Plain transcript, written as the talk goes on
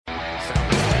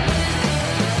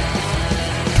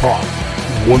Top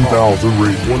 1000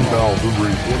 Radio.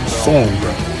 Song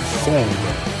Battle.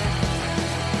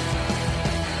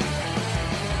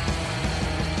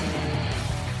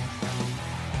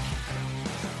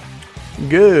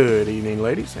 Good evening,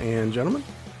 ladies and gentlemen.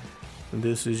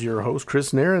 This is your host,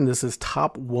 Chris Nair, and this is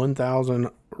Top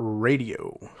 1000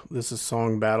 Radio. This is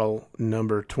Song Battle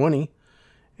number 20,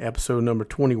 episode number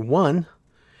 21.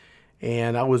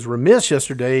 And I was remiss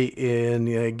yesterday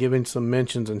in giving some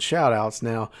mentions and shout-outs.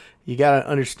 Now, you got to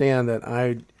understand that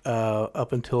I,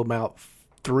 up until about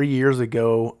 3 years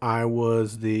ago, I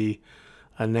was the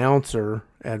announcer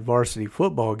at varsity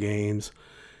football games.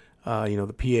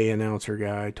 The PA announcer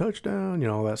guy, touchdown,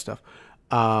 all that stuff.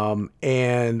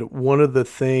 And one of the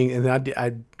things, and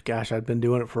I'd been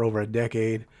doing it for over a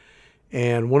decade.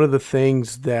 And one of the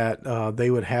things that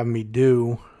they would have me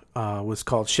do was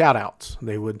called shout-outs.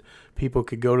 People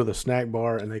could go to the snack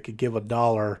bar and they could give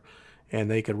 $1 and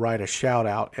they could write a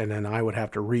shout-out, and then I would have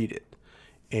to read it.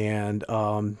 And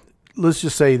let's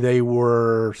just say they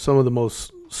were some of the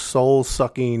most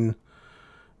soul-sucking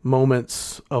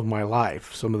moments of my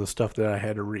life. Some of the stuff that I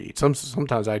had to read.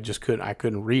 Sometimes I just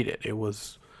couldn't read it. It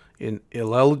was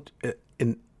illegible,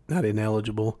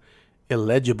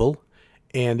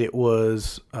 and it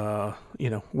was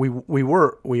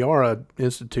we are an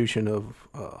institution of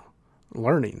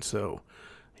learning, so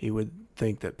he would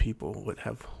think that people would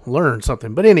have learned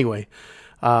something. But anyway,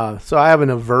 so I have an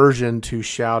aversion to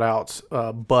shout outs,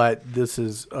 but this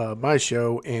is my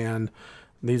show, and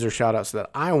these are shout outs that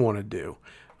I want to do.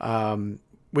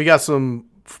 We got some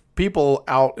people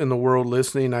out in the world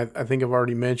listening. I think I've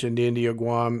already mentioned India,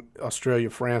 Guam, Australia,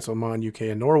 France, Oman, UK,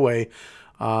 and Norway.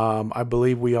 I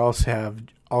believe we also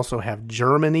have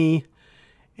Germany,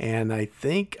 and I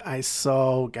think I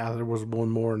saw, there was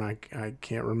one more, and I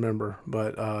can't remember,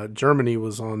 but Germany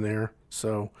was on there.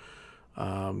 So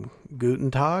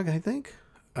Guten Tag, I think.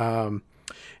 And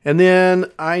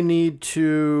then I need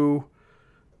to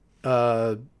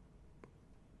thank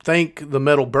the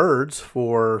Metal Birds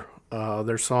for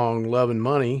their song "Love and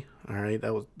Money." All right,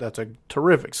 that's a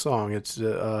terrific song. It's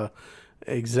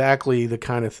exactly the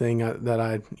kind of thing that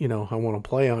I want to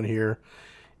play on here.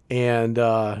 And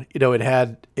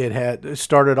it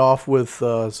started off with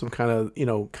some kind of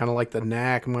like the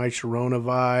Knack, My Sharona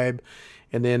vibe,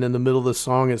 and then in the middle of the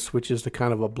song it switches to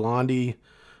kind of a Blondie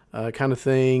kind of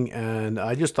thing. And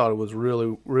I just thought it was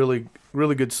really, really,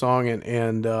 really good song.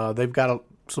 And they've got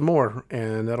some more,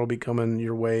 and that'll be coming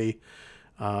your way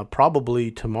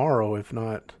probably tomorrow, if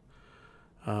not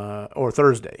or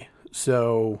Thursday.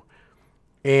 So.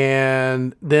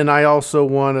 And then I also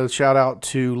want to shout out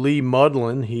to Lee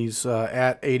Mudlin. He's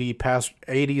at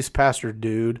 80s Pastor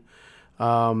Dude.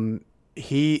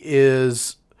 He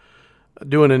is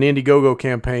doing an Indiegogo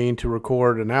campaign to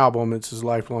record an album. It's his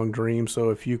lifelong dream. So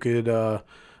if you could go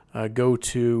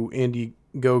to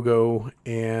Indiegogo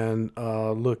and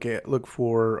look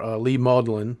for Lee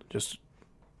Mudlin, just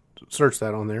search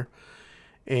that on there.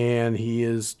 And he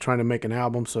is trying to make an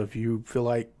album. So if you feel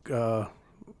like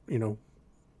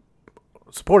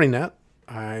supporting that,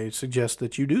 I suggest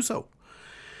that you do so.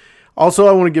 Also,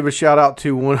 I want to give a shout out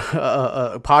to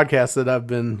a podcast that I've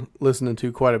been listening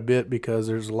to quite a bit, because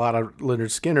there's a lot of Leonard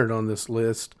Skynyrd on this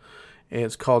list, and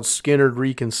it's called Skynyrd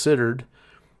Reconsidered,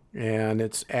 and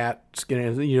it's at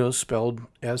Skynyrd, spelled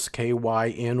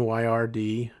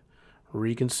Skynyrd,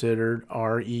 Reconsidered,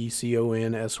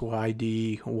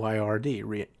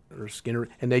 RECONSYDYRD, or Skynyrd,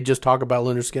 and they just talk about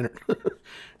Leonard Skynyrd.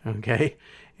 Okay.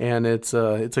 And it's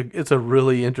a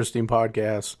really interesting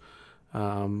podcast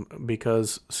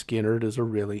because Skynyrd is a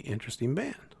really interesting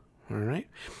band. All right.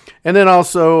 And then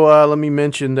also let me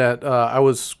mention that I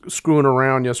was screwing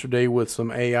around yesterday with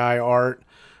some AI art.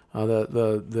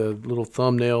 The little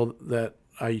thumbnail that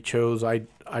I chose, I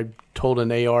told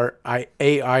an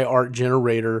AI art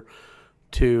generator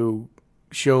to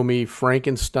show me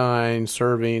Frankenstein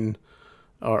serving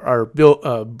or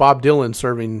Bob Dylan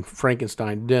serving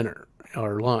Frankenstein dinner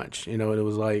or lunch, and it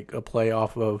was like a play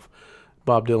off of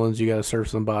Bob Dylan's "You Gotta Serve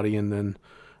Somebody," and then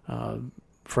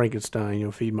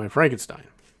Frankenstein, Feed My Frankenstein.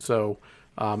 So,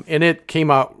 and it came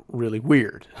out really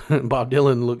weird. Bob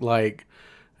Dylan looked like,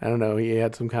 I don't know, he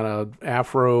had some kind of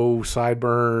afro,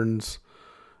 sideburns,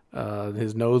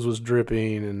 his nose was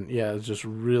dripping, and yeah, it was just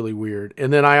really weird.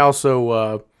 And then I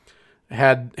also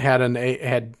had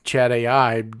Chat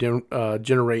AI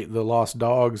generate the Lost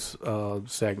Dogs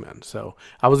segment. So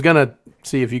I was gonna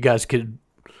see if you guys could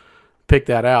pick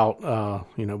that out,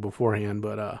 beforehand,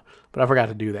 but I forgot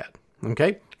to do that.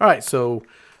 Okay, all right. So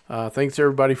thanks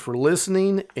everybody for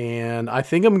listening, and I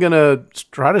think I'm gonna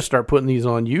try to start putting these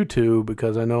on YouTube,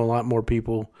 because I know a lot more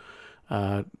people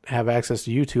have access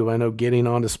to YouTube. I know getting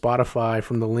onto Spotify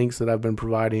from the links that I've been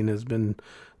providing has been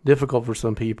difficult for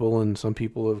some people, and some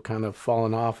people have kind of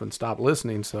fallen off and stopped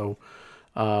listening. So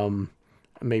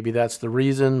maybe that's the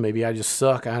reason. Maybe I just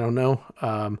suck. I don't know.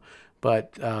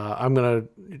 But I'm going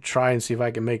to try and see if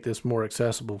I can make this more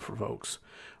accessible for folks.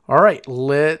 All right,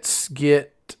 let's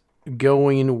get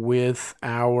going with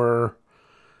our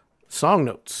song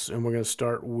notes. And we're going to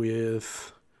start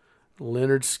with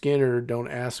Lynyrd Skynyrd, Don't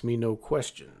Ask Me No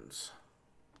Questions.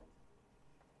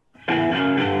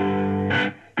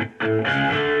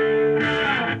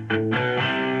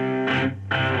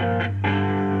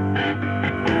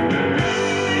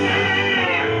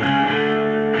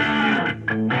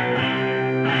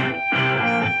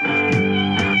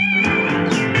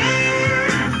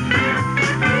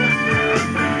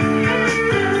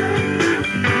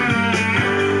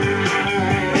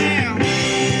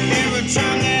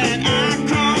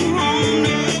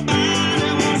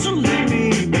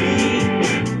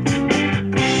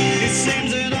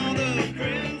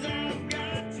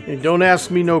 Don't Ask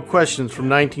Me No Questions from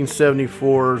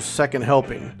 1974's Second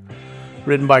Helping,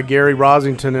 written by Gary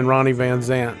Rosington and Ronnie Van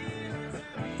Zant.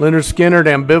 Lynyrd Skynyrd,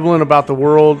 ambivalent about the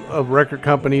world of record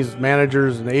companies,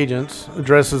 managers, and agents,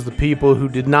 addresses the people who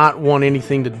did not want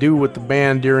anything to do with the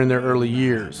band during their early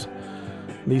years.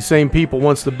 These same people,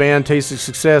 once the band tasted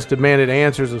success, demanded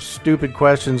answers of stupid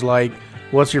questions like,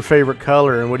 what's your favorite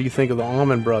color and what do you think of the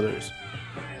Allman Brothers?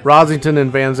 Rosington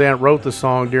and Van Zant wrote the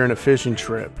song during a fishing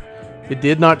trip. It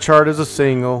did not chart as a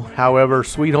single. However,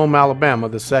 Sweet Home Alabama,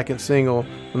 the second single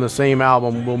from the same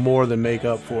album, will more than make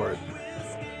up for it.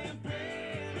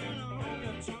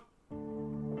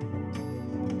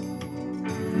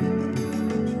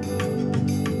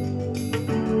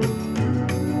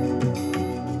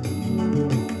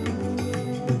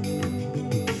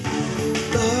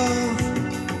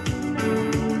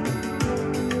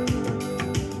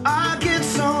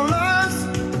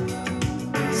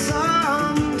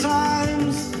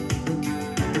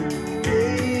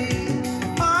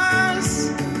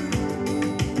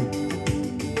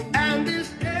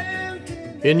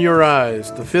 In Your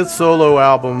Eyes, the fifth solo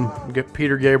album,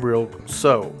 Peter Gabriel,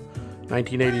 So,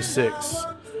 1986,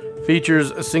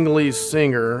 features a Sinhalese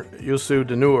singer, Youssou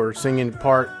N'Dour, singing a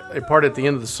part at the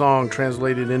end of the song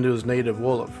translated into his native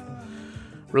Wolof.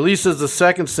 Released as the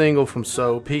second single from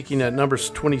So, peaking at number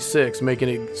 26, making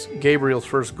it Gabriel's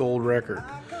first gold record.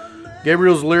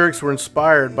 Gabriel's lyrics were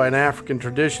inspired by an African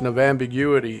tradition of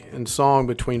ambiguity in song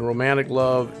between romantic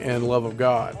love and love of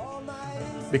God.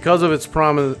 Because of its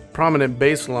prominent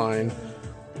bass line,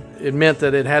 it meant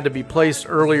that it had to be placed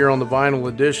earlier on the vinyl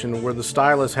edition where the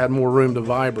stylus had more room to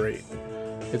vibrate.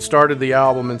 It started the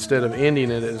album instead of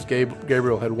ending it as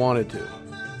Gabriel had wanted to.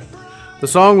 The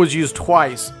song was used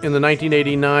twice in the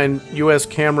 1989 U.S.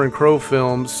 Cameron Crowe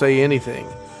film Say Anything,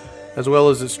 as well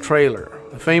as its trailer.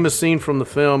 A famous scene from the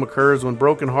film occurs when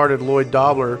broken-hearted Lloyd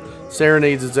Dobler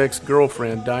serenades his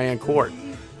ex-girlfriend, Diane Court,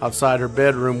 outside her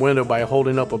bedroom window by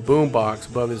holding up a boombox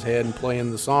above his head and playing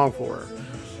the song for her.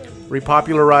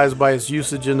 Repopularized by its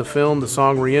usage in the film, the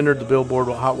song re-entered the Billboard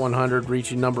Hot 100,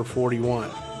 reaching number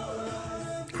 41.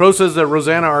 Crowe says that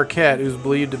Rosanna Arquette, who's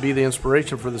believed to be the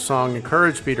inspiration for the song,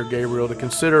 encouraged Peter Gabriel to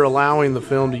consider allowing the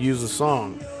film to use the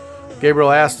song.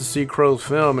 Gabriel asked to see Crowe's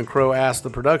film, and Crowe asked the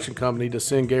production company to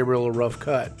send Gabriel a rough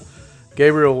cut.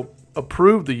 Gabriel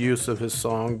approved the use of his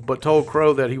song, but told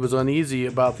Crowe that he was uneasy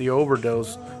about the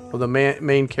overdose of the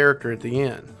main character at the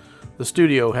end. The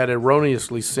studio had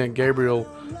erroneously sent Gabriel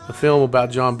a film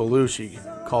about John Belushi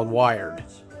called Wired.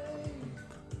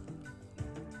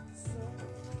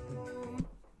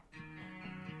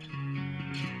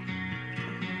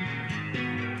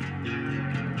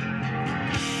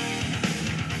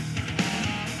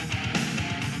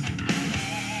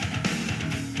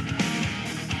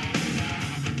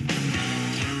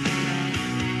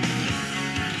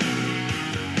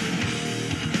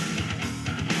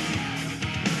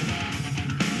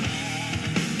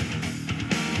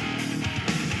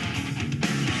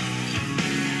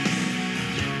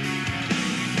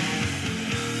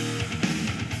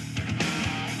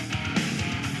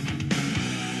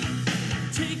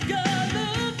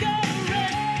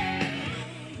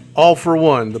 All for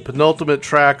One, the penultimate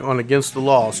track on Against the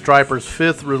Law, Stryper's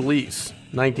fifth release,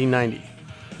 1990.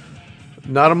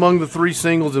 Not among the three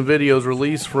singles and videos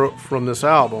released from this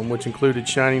album, which included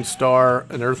Shining Star,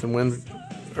 an Earth, Wind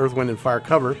and Fire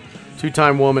cover,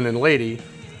 Two-Time Woman, and Lady,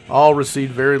 all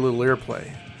received very little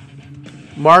airplay.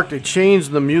 Marked a change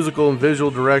in the musical and visual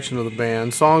direction of the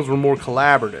band. Songs were more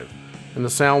collaborative, and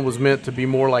the sound was meant to be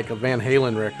more like a Van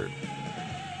Halen record.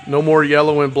 No more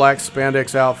yellow and black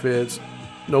spandex outfits,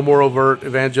 No more overt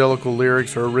evangelical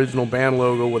lyrics or original band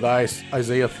logo with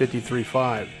Isaiah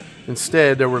 53:5.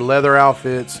 Instead, there were leather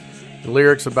outfits and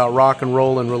lyrics about rock and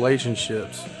roll and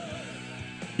relationships,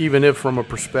 even if from a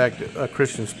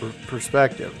Christian's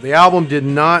perspective. The album did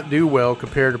not do well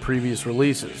compared to previous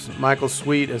releases. Michael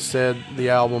Sweet has said the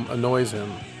album annoys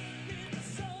him.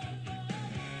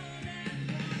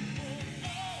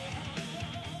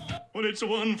 Well, it's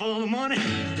one for the money,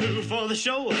 two for the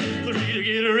show, three to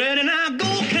get ready. Now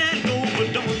go, can't go,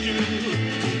 but don't you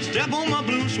step on my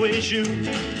blue suede shoe.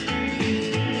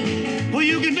 Well,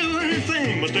 you can do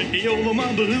anything but stay over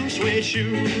my blue suede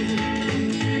shoe.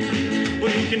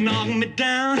 Well, you can knock me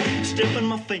down, step in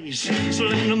my face,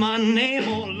 slander my name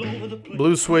all over the place.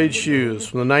 Blue Suede Shoes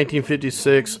from the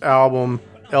 1956 album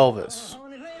Elvis.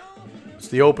 It's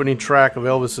the opening track of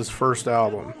Elvis's first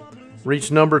album.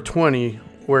 Reached number 20,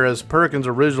 whereas Perkins'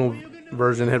 original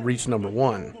version had reached number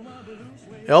 1.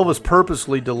 Elvis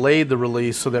purposely delayed the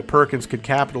release so that Perkins could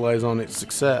capitalize on its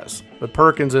success, but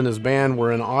Perkins and his band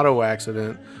were in an auto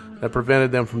accident that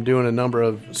prevented them from doing a number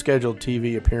of scheduled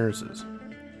TV appearances.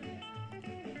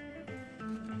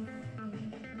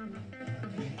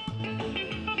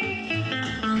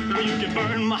 You can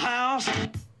burn my house.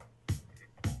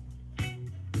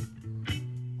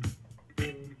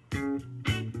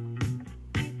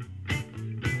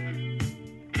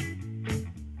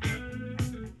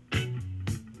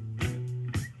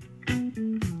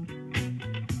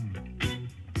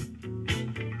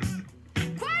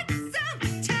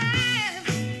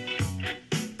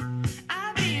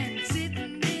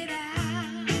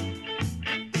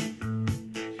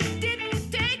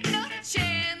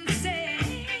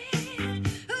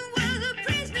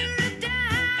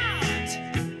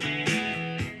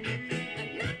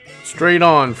 Straight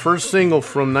On, first single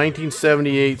from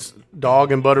 1978's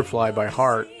Dog and Butterfly by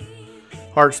Heart.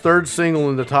 Heart's third single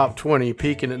in the top 20,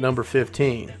 peaking at number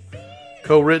 15.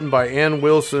 Co-written by Ann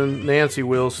Wilson, Nancy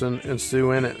Wilson, and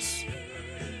Sue Ennis.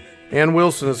 Ann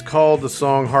Wilson has called the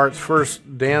song Heart's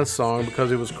first dance song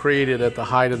because it was created at the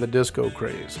height of the disco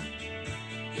craze.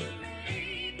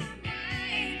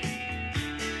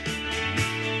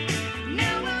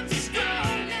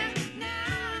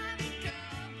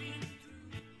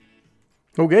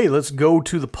 Okay, let's go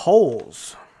to the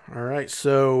polls. All right,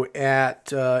 so at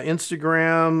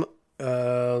Instagram,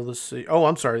 let's see. Oh,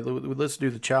 I'm sorry. Let's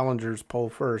do the challengers poll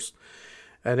first.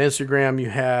 At Instagram, you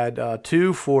had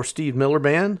 2 for Steve Miller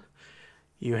Band.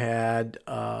 You had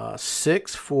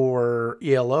 6 for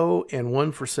ELO and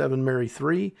 1 for 7 Mary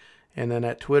 3. And then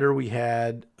at Twitter, we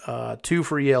had 2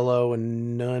 for ELO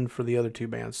and none for the other 2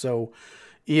 bands. So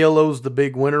ELO's the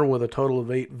big winner with a total of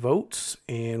 8 votes.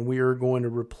 And we are going to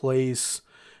replace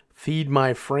Feed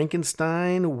My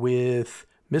Frankenstein with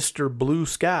Mr. Blue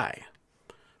Sky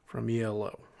from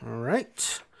ELO. All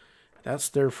right. That's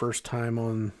their first time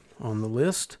on the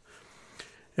list.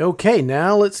 Okay,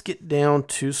 now let's get down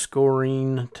to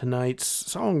scoring tonight's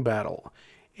song battle.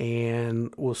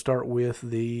 And we'll start with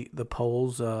the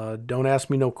polls. Don't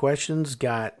Ask Me No Questions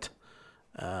got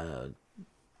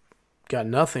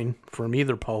nothing from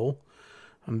either poll.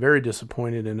 I'm very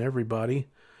disappointed in everybody.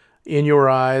 In Your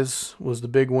Eyes was the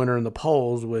big winner in the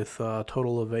polls with a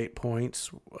total of 8 points,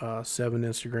 7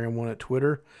 Instagram, 1 at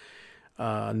Twitter.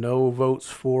 No votes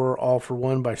for All for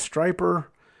One by Stryper.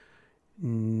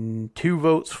 2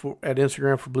 votes at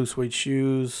Instagram for Blue Suede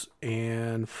Shoes,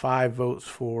 and 5 votes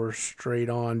for Straight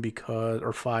On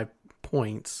or 5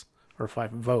 points, or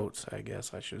 5 votes, I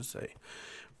guess I should say,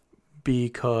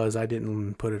 because I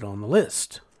didn't put it on the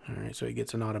list. All right, so he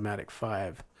gets an automatic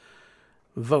 5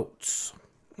 votes.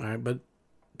 All right, but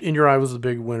In Your Eye was the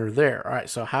big winner there. All right,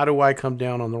 so how do I come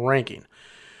down on the ranking?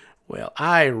 Well,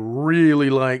 I really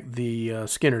like the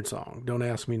Skynyrd song, Don't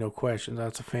Ask Me No Questions.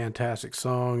 That's a fantastic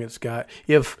song. It's got,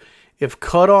 if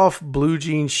cut off blue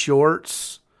jean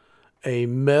shorts, a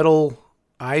metal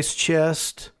ice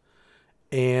chest,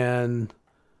 and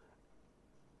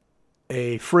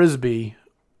a Frisbee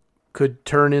could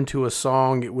turn into a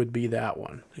song, it would be that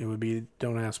one. It would be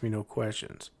Don't Ask Me No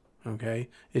Questions. Okay?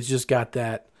 It's just got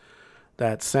that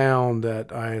sound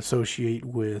that I associate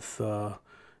with,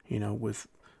 with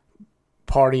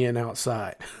partying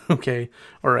outside, okay?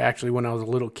 Or actually when I was a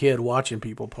little kid watching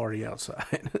people party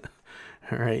outside.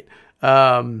 All right.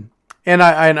 And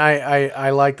I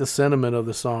like the sentiment of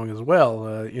the song as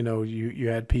well. You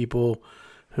had people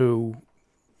who,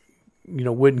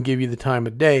 wouldn't give you the time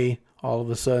of day, all of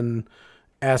a sudden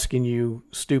asking you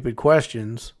stupid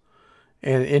questions.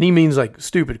 And he means like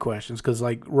stupid questions, because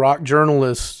like rock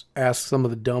journalists ask some of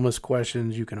the dumbest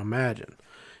questions you can imagine.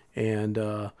 And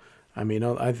I mean,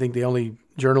 I think the only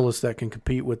journalists that can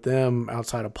compete with them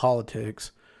outside of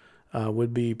politics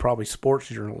would be probably sports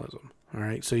journalism. All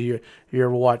right, so you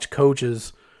ever watch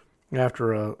coaches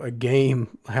after a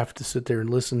game have to sit there and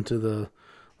listen to the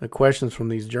questions from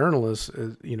these journalists?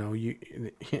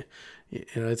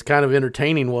 It's kind of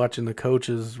entertaining watching the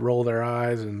coaches roll their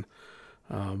eyes and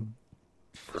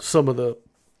some of the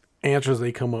answers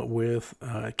they come up with.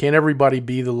 Can't everybody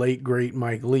be the late great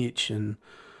Mike Leach and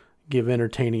give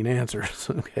entertaining answers?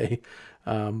 Okay,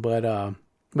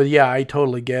 but yeah, I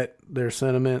totally get their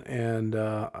sentiment, and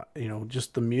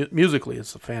just the musically,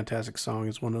 it's a fantastic song.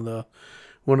 It's one of the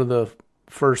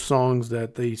first songs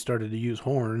that they started to use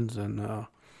horns, and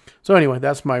so anyway,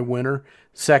 that's my winner.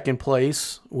 Second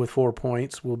place with 4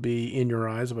 points will be "In Your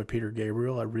Eyes" by Peter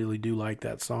Gabriel. I really do like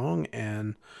that song,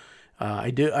 and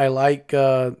I like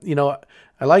 "In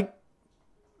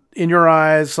Your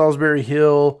Eyes," Salisbury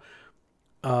Hill.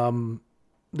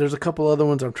 There's a couple other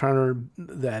ones I'm trying to.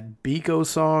 That Biko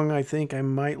song, I think I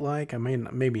might like.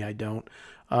 Maybe I don't.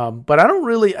 But I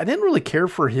didn't really care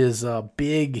for his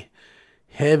big,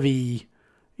 heavy,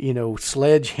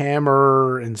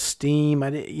 Sledgehammer and Steam. I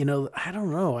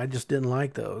don't know. I just didn't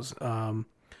like those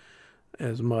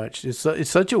as much. It's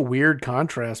such a weird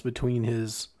contrast between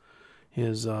his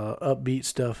upbeat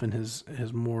stuff and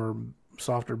his more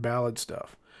softer ballad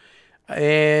stuff.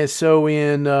 And so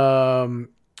in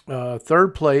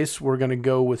third place, we're going to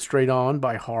go with "Straight On"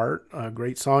 by Heart. A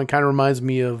great song. It kind of reminds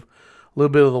me of a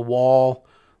little bit of The Wall,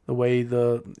 the way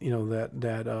that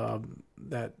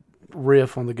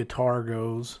riff on the guitar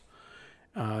goes,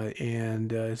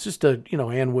 and it's just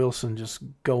Ann Wilson just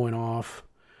going off.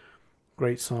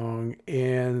 Great song.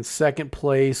 And second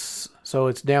place, so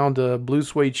it's down to "Blue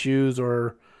Suede Shoes"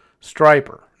 or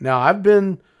Stryper. Now I've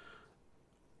been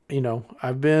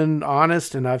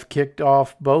honest, and I've kicked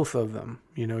off both of them.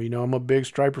 I'm a big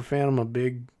Stryper fan. I'm a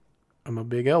big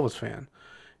Elvis fan,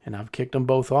 and I've kicked them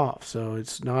both off. So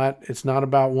it's not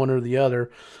about one or the other.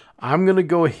 I'm gonna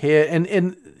go ahead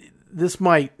and this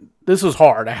was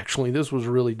hard actually. This was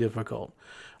really difficult.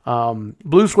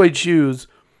 "Blue Suede Shoes"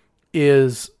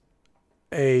 is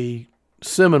a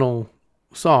seminal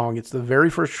song. It's the very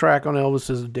first track on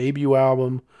Elvis's debut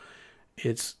album.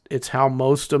 It's how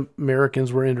most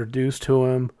Americans were introduced to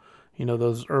him.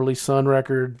 Those early Sun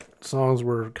record songs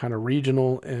were kind of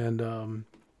regional, and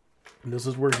this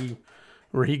is where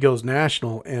he goes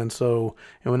national. And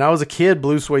when I was a kid,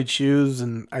 "Blue Suede Shoes"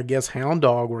 and I guess "Hound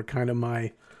Dog" were kind of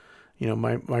my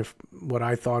what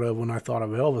I thought of when I thought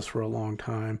of Elvis for a long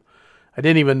time. I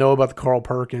didn't even know about the Carl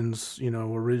Perkins,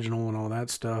 original and all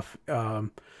that stuff.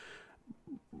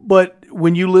 But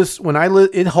when you listen,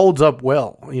 it holds up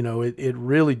well. It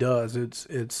really does. It's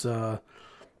the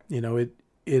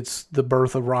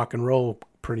birth of rock and roll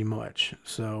pretty much.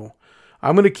 So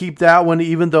I'm going to keep that one,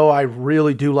 even though I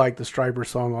really do like the Stryper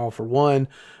song "All for One."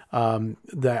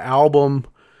 The album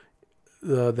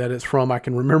that it's from, I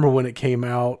can remember when it came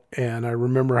out, and I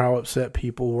remember how upset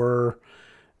people were.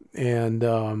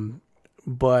 And,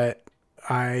 but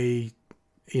I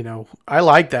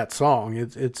like that song.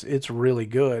 It's really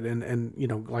good.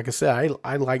 And like I said,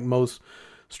 I like most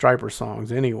Stryper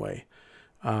songs anyway.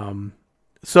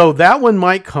 So that one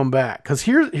might come back, because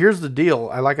here's the deal.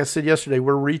 Like I said yesterday,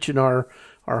 we're reaching our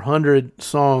 100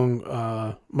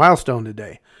 song milestone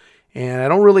today, and I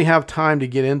don't really have time to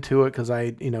get into it because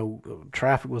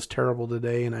traffic was terrible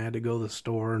today, and I had to go to the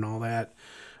store and all that.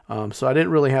 So I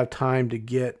didn't really have time to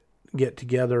get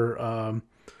together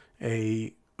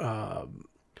a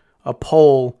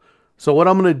poll. So what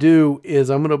I'm going to do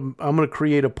is I'm going to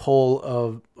create a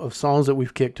poll of songs that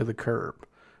we've kicked to the curb.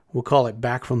 We'll call it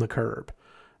 "Back from the Curb."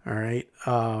 All right.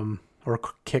 Or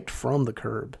 "Kicked from the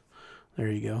Curb." There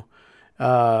you go.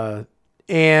 I'll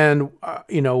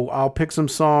pick some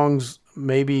songs,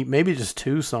 maybe just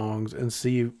 2 songs, and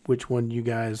see which one you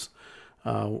guys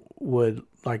would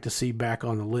like to see back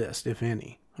on the list, if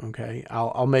any. Okay.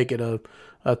 I'll make it a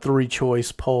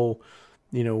 3-choice poll,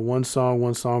 one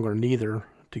song or neither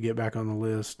to get back on the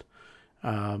list.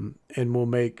 And we'll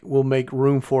make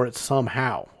room for it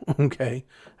somehow. Okay.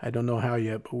 I don't know how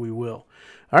yet, but we will.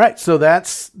 All right. So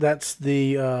that's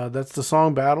the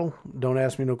song battle. "Don't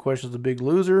Ask Me No Questions," "The Big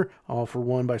Loser," "All for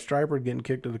One" by Stryper, getting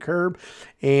kicked to the curb,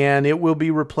 and it will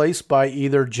be replaced by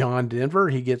either John Denver.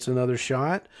 He gets another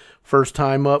shot. First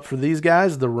time up for these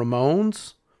guys, the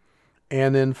Ramones.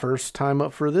 And then first time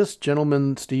up for this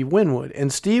gentleman, Steve Winwood.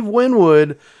 And Steve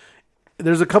Winwood,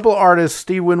 there's a couple of artists.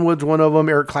 Steve Winwood's one of them.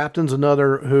 Eric Clapton's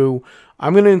another, who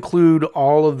I'm going to include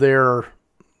all of their,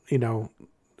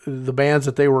 the bands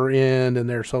that they were in and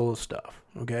their solo stuff.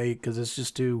 Okay. Because it's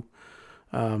just too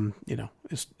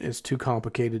it's too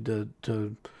complicated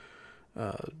to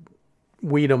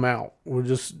weed them out. We're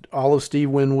just all of Steve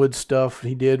Winwood's stuff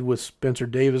he did with Spencer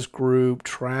Davis Group,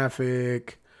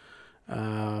 Traffic.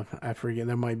 I forget,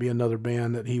 there might be another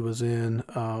band that he was in,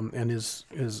 and his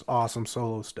awesome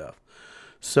solo stuff.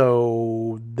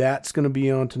 So that's going to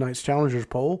be on tonight's Challengers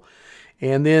poll.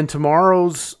 And then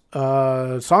tomorrow's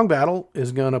song battle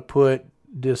is going to put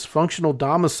Dysfunctional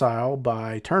Domicile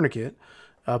by Tourniquet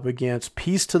up against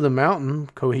Peace to the Mountain,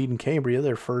 Coheed and Cambria,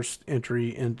 their first entry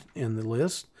in the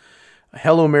list.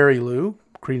 Hello Mary Lou,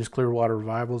 Creedence Clearwater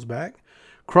Revival's back.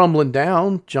 Crumbling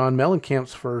Down, John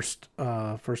Mellencamp's first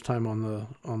time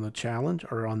on the challenge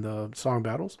or on the song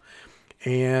battles,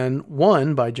 and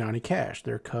One by Johnny Cash,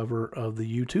 their cover of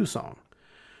the U2 song.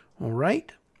 All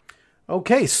right.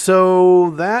 Okay,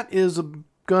 so that is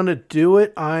gonna do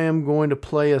it. I am going to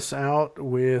play us out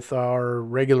with our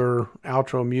regular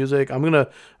outro music. I'm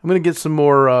gonna get some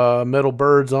more Metal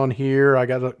Birds on here. I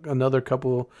got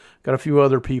a few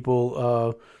other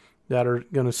people that are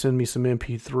gonna send me some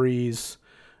MP3s.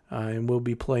 And we'll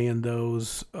be playing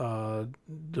those the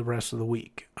rest of the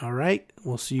week. All right?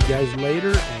 We'll see you guys later,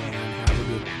 and have a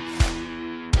good one.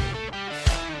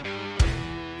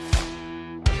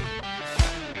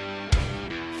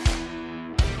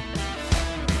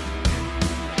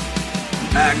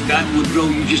 I got Woodrow,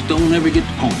 you just don't ever get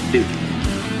the point, do you?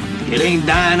 It ain't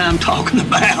dying I'm talking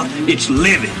about, it's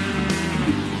living.